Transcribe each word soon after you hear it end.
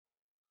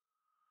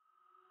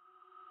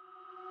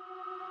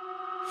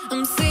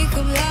I'm sick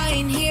of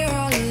lying here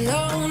all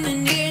alone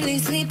and nearly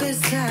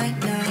sleepless at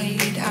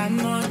night. I'm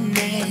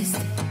honest,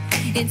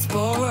 it's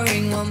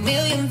boring.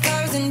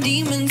 1,000,000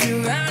 demons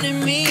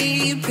surrounding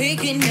me,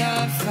 picking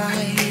a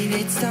fight.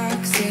 It's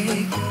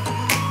toxic.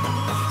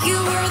 You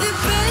were the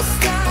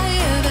best I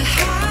ever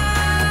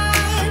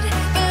had,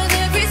 but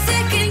every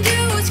second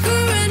you were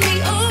screwing me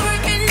over,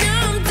 and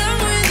now I'm done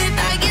with it.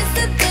 I guess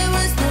that there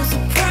was no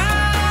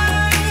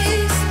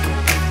surprise.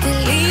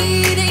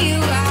 Deleting you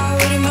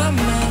out of my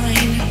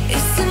mind.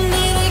 Isn't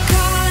it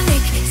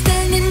iconic?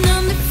 Standing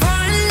on the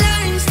front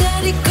line,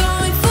 steady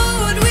going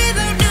forward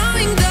without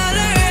knowing the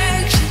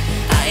direction.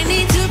 I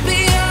need to be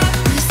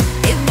honest,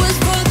 it was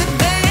for the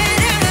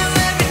better. Now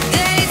every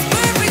day is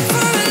perfect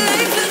for a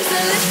lifelong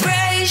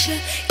celebration.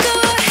 Go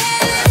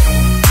ahead.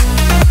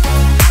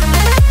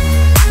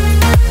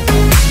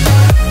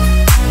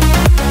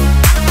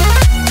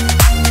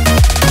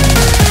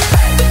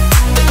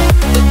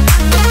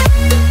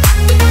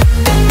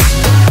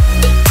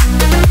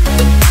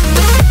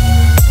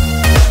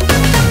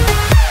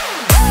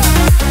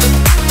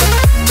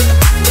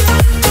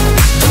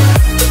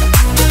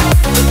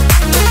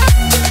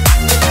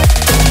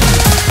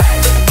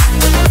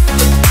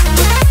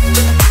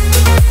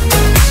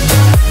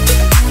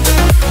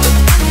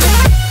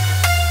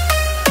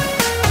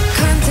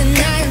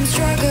 Tonight I'm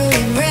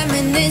struggling,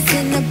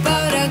 reminiscing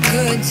about our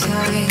good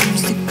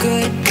times, the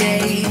good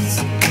days,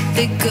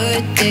 the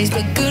good days.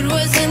 But good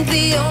wasn't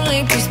the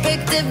only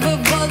perspective of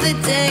all the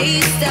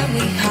days that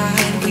we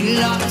had. We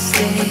lost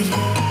it.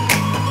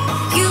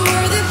 You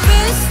were the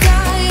best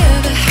I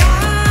ever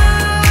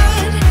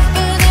had,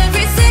 but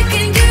every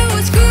second you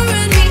were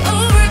screwing me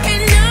over,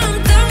 and now I'm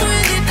done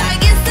with it. I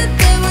guess that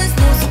there was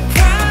no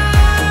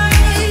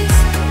surprise.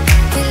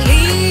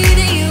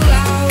 Deleting you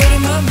out of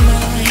my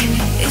mind.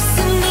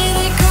 Isn't it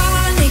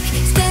iconic?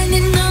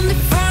 Standing on the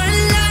front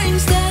line,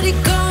 steady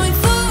going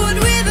forward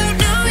without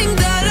knowing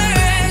the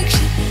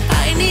direction.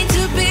 I need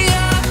to be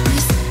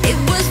honest, it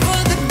was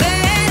for the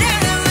better.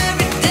 Now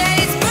every day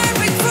is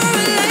perfect for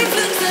a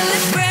lifelong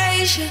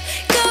celebration.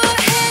 Go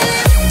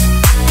ahead.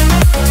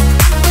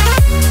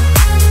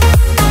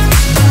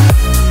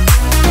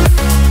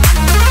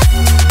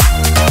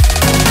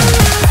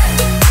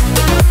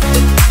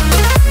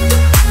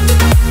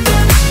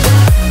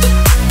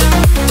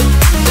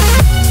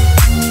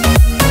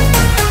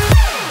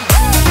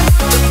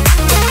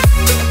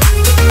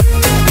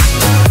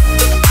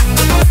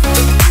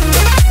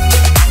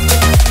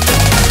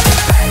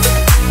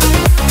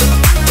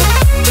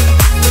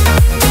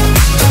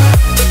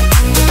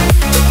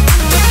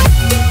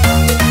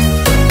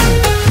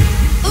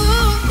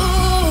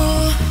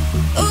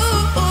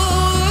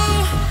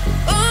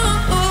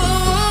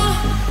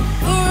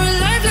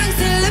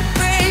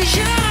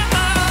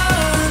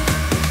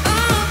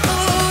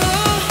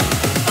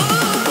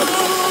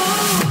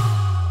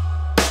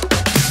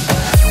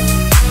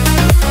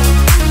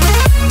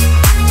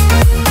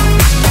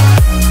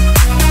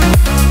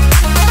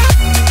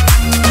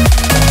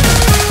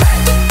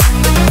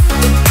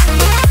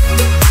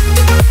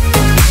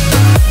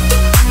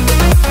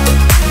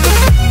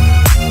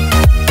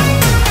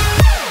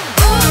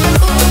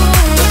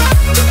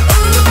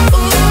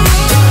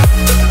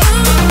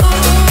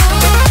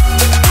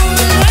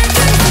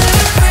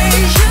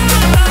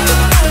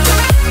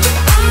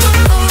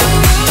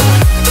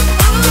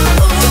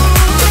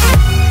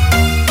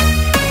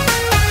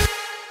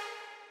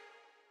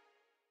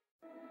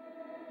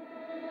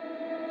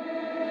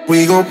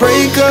 We gon'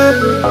 break up,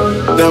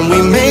 then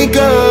we make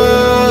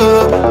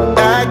up,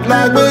 act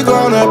like we're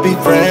gonna be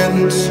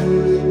friends.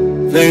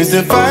 Flames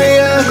the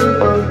fire,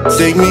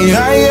 take me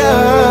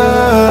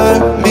higher,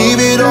 leave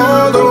it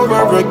all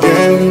over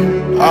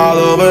again, all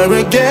over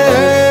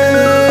again.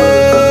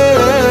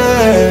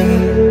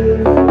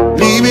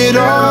 Leave it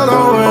all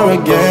over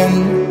again,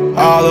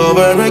 all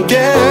over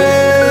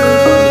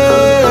again.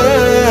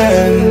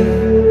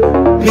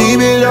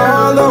 Leave it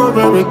all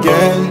over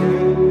again.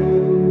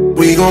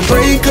 We gon'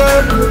 break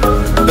up,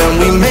 then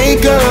we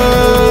make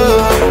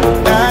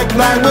up, act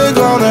like we're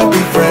gonna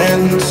be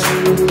friends.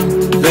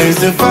 Blaze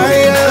the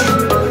fire,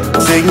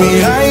 take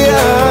me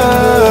higher,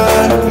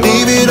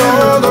 leave it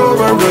all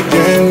over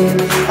again,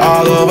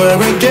 all over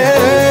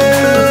again.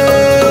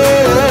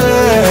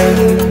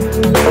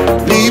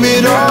 Leave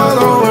it all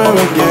over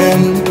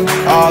again,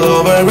 all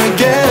over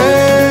again.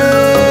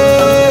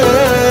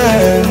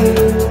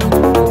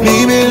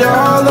 Leave it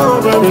all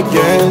over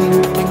again.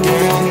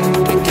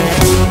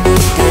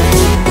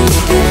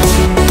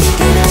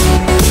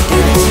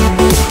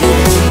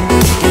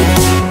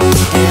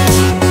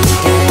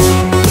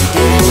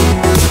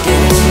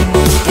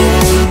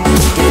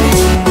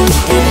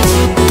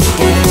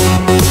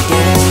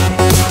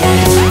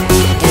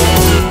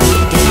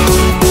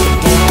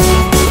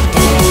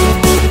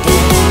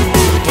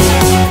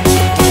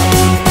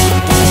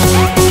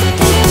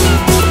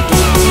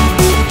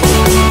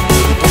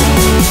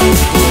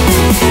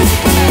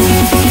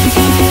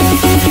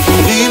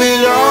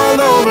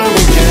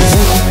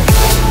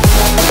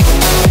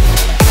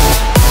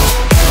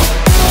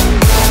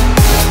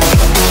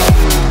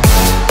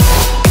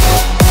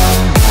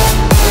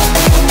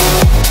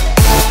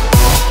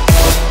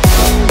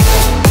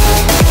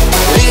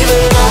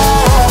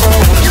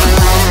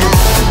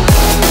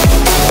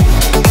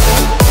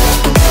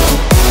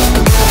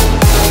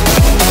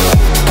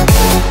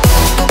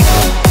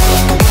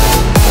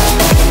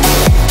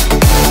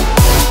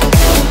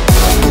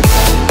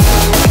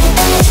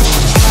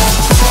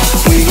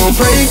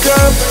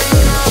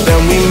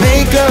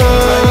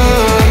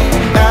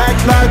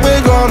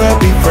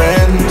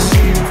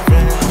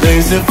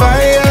 the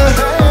fire,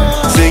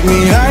 take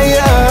me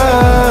higher.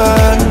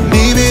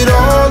 Leave it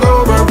all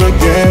over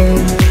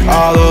again,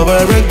 all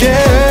over again.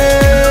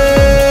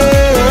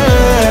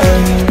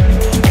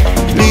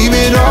 Leave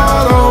it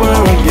all over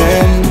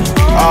again,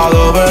 all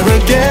over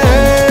again.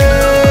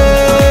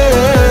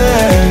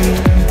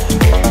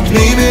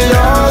 Leave it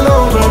all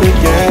over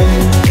again.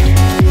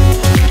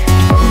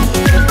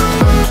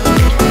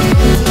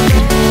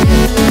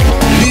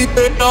 Leave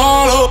it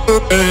all over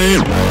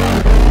again.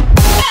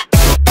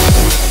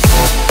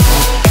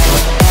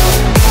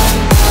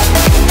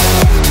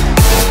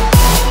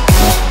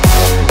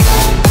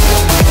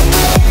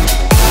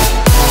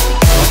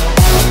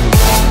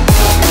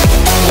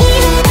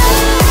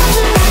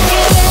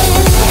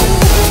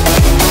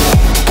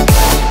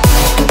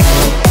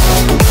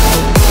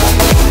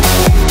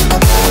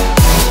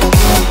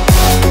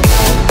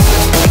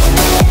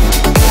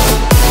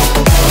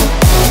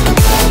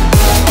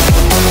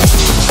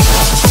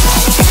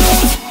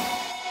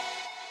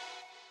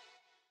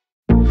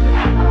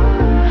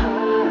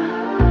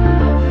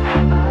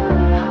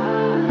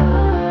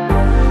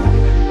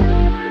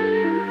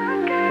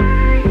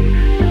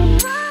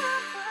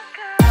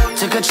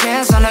 Took a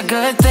chance on a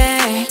good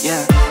thing,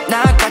 yeah.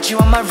 Now I got you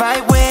on my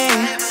right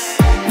wing.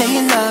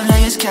 Making love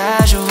like it's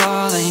casual,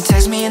 and you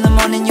text me in the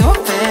morning, you're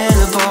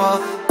available.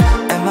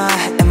 Am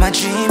I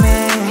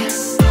dreaming?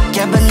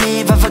 Can't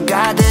believe I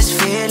forgot this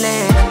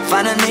feeling.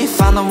 Finally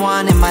found the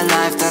one in my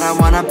life that I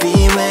wanna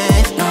be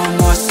with. No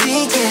more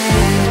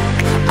seeking.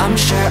 I'm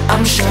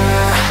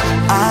sure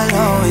I'll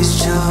always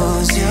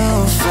choose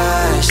you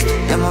first.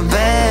 You're my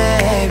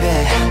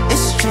baby,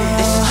 it's true.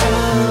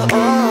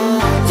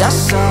 You're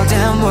so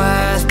damn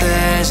worth it.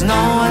 There's no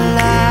one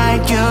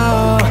like you.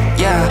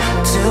 Yeah,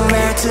 too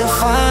rare to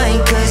find,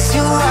 'cause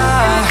you're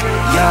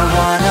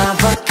one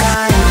of a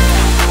kind.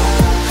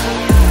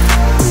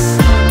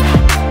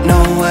 No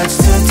words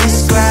to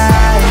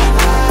describe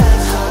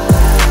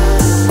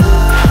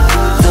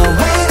the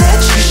way that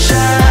you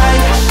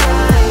shine.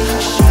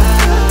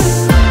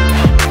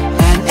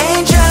 An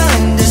angel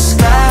in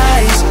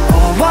disguise.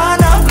 Oh, I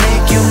wanna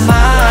make you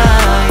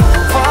mine.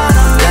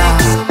 Wanna make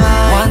you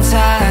mine. One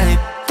time,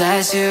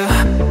 that's you.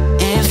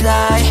 In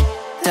flight,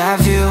 that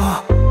view,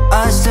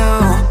 us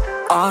two,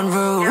 en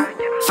route.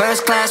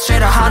 First class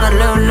straight to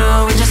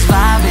Honolulu. We just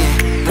vibing,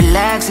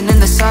 relaxing in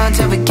the sun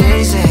till we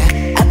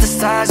gazing at the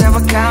stars that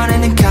we're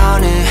counting and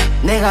counting.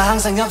 내가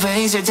항상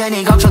옆에 있을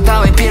테니 걱정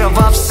따윈 필요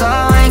없어.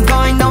 Ain't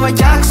going nowhere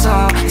약속.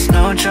 It's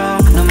no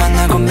joke. 너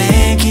만나고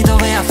매일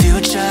기도해 our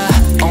future.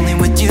 Only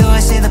with you I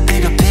see the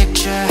bigger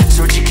picture.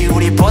 솔직히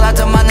우리보다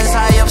더 많은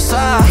사이 없어.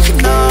 You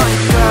know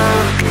it, girl.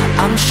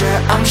 I'm sure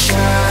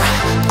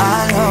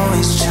I'll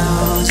always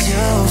choose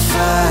you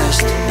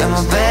first. You're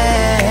my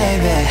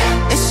baby,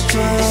 it's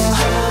true.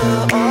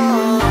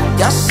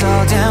 You're so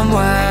damn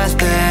worth it.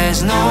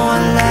 There's no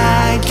one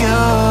like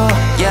you.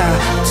 Yeah,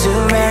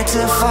 too rare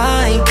to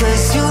find,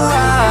 'cause you're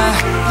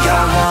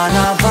one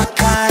of a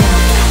kind.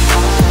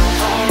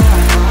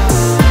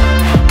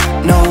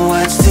 No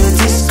words to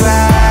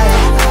describe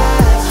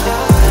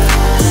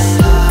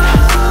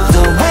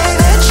the way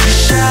that you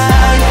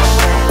shine.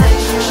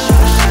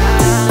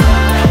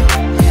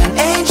 An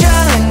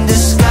angel in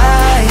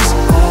disguise.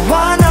 Oh, I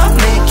wanna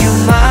make you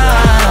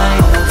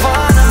mine.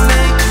 Wanna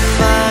make you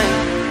mine.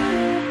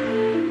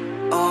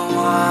 Oh,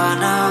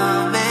 wanna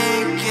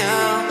make you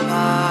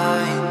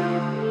mine.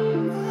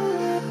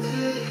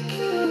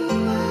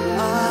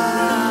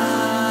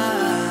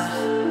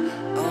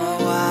 Oh,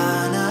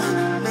 wanna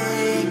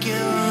make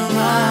you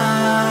mine.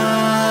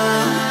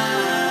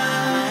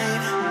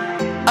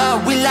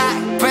 We like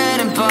bread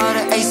and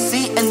butter,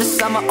 AC in the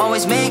summer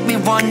always make me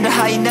wonder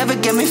how you never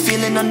get me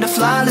feeling under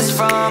flawless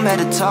from head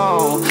to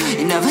toe.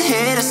 You never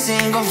hit a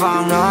single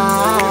wrong,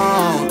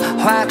 no.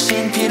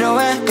 확신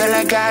필요해, girl,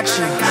 I got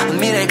you.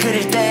 미래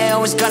그릴 때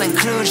always gonna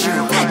include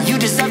you. You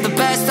deserve the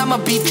best, I'ma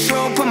be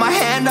true. Put my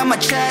hand on my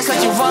chest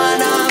like you're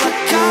one of a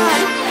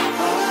kind.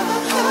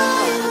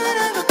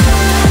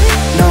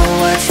 No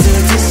words to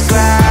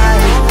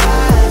describe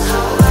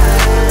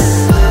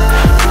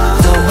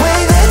the way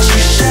that you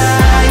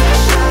shine.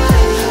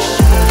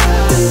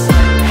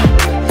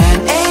 An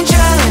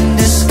angel in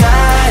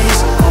disguise.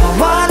 Oh, I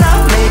wanna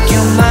make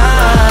you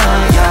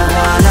mine. You're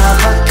one of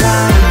a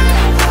kind.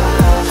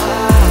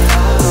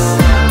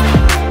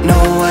 No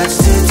words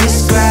to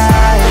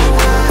describe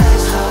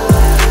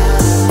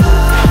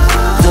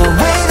the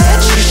way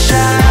that you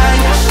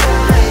shine.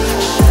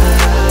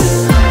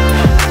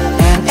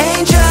 An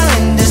angel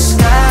in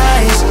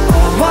disguise. Oh,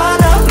 I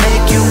wanna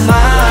make you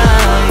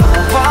mine.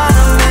 I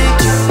wanna make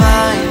you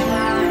mine.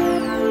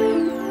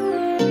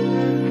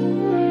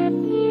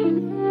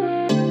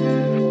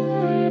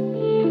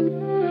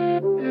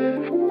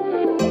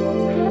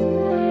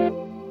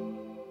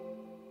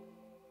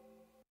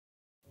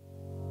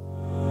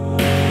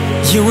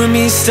 You and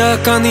me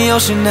stuck on the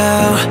ocean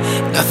now.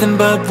 Nothing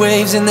but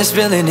waves and this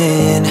filling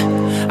in.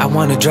 I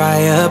wanna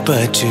dry up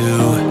but you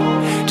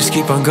just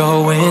keep on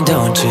going,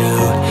 don't you?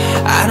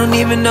 I don't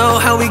even know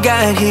how we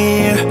got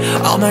here.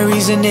 All my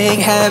reasoning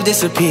have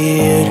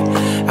disappeared.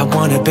 I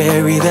wanna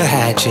bury the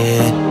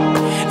hatchet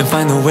and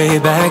find the way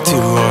back to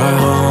our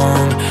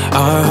home,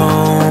 our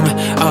home,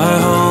 our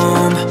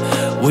home.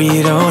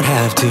 We don't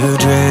have to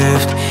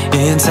drift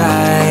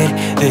inside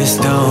this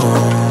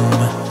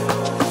dome.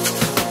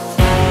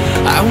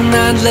 I will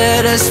not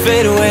let us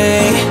fade away.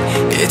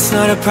 It's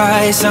not a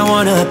price I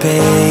wanna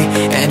pay,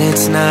 and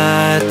it's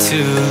not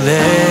too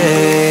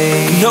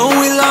late. No,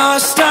 we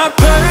lost our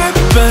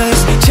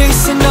purpose,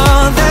 chasing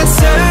all that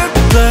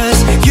surplus.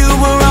 You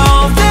were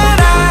all that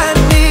I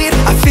need.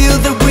 I feel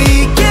that we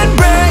can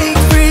break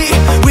free.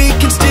 We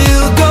can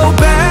still go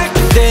back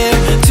there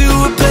to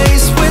a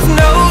place with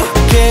no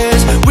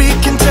cares. We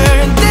can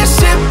turn this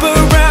ship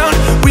around.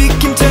 We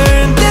can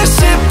turn this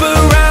ship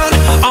around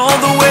all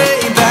the way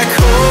back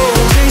home.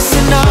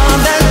 Chasing all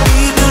that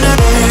we do not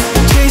have,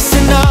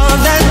 chasing all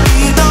that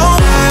we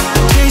don't have,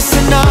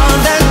 chasing all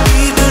that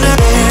we do not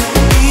have,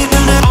 we do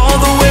not. All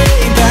the way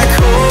back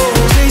home.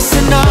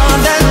 Chasing all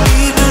that we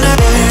do not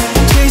have,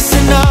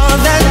 chasing all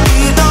that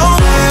we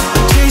don't have,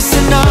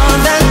 chasing all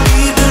that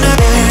we do not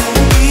have,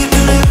 we do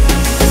not.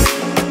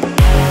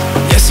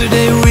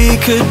 Yesterday we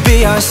could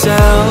be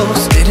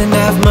ourselves, didn't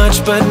have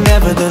much but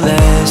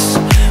nevertheless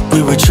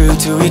we were true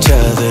to each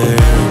other.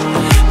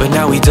 But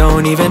now we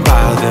don't even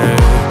bother.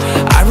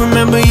 I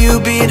remember you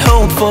being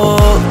hopeful,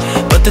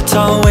 but the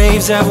tall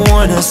waves have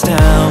worn us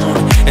down,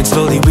 and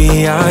slowly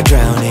we are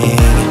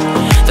drowning.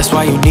 That's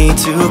why you need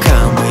to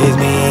come with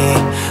me,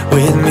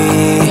 with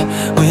me,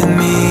 with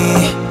me.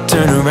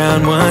 Turn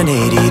around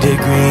 180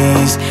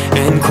 degrees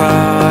and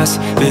cross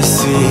the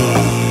sea.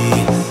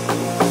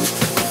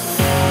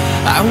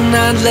 I will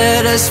not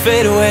let us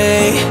fade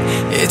away.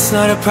 It's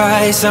not a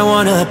price I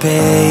wanna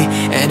pay,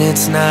 and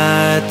it's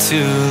not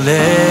too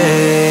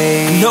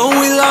late. No,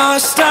 we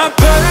lost our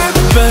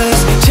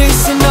purpose,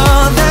 chasing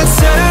all that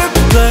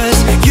surplus.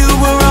 You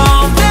were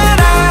all that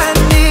I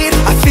need.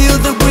 I feel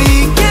that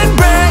we can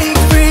break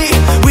free.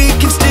 We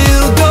can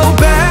still go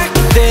back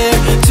there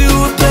to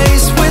a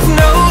place with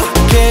no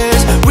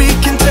cares. We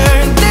can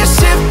turn this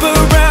ship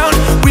around.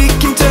 We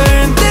can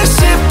turn this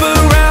ship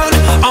around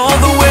all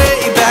the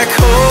way back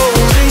home.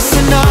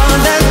 Chasing all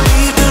that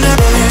we do not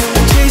have,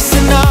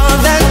 chasing all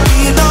that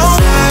we don't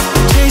have,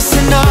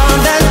 chasing all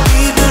that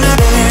we do not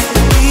have,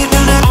 we do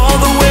not. All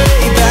the way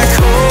back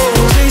home.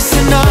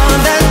 Chasing all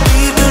that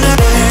we do not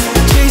have,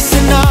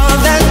 chasing all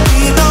that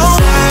we don't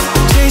have,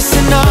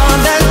 chasing all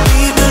that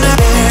we do not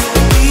have,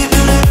 we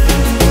do not.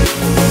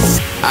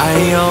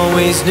 I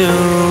always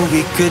knew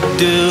we could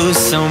do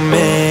so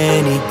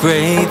many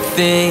great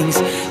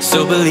things,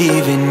 so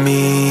believe in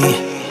me,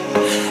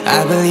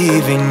 I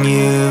believe in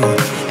you.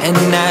 And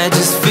I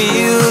just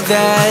feel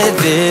that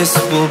this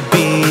will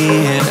be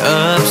an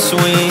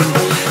upswing,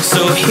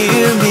 so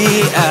hear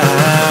me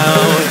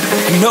out.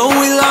 I know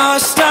we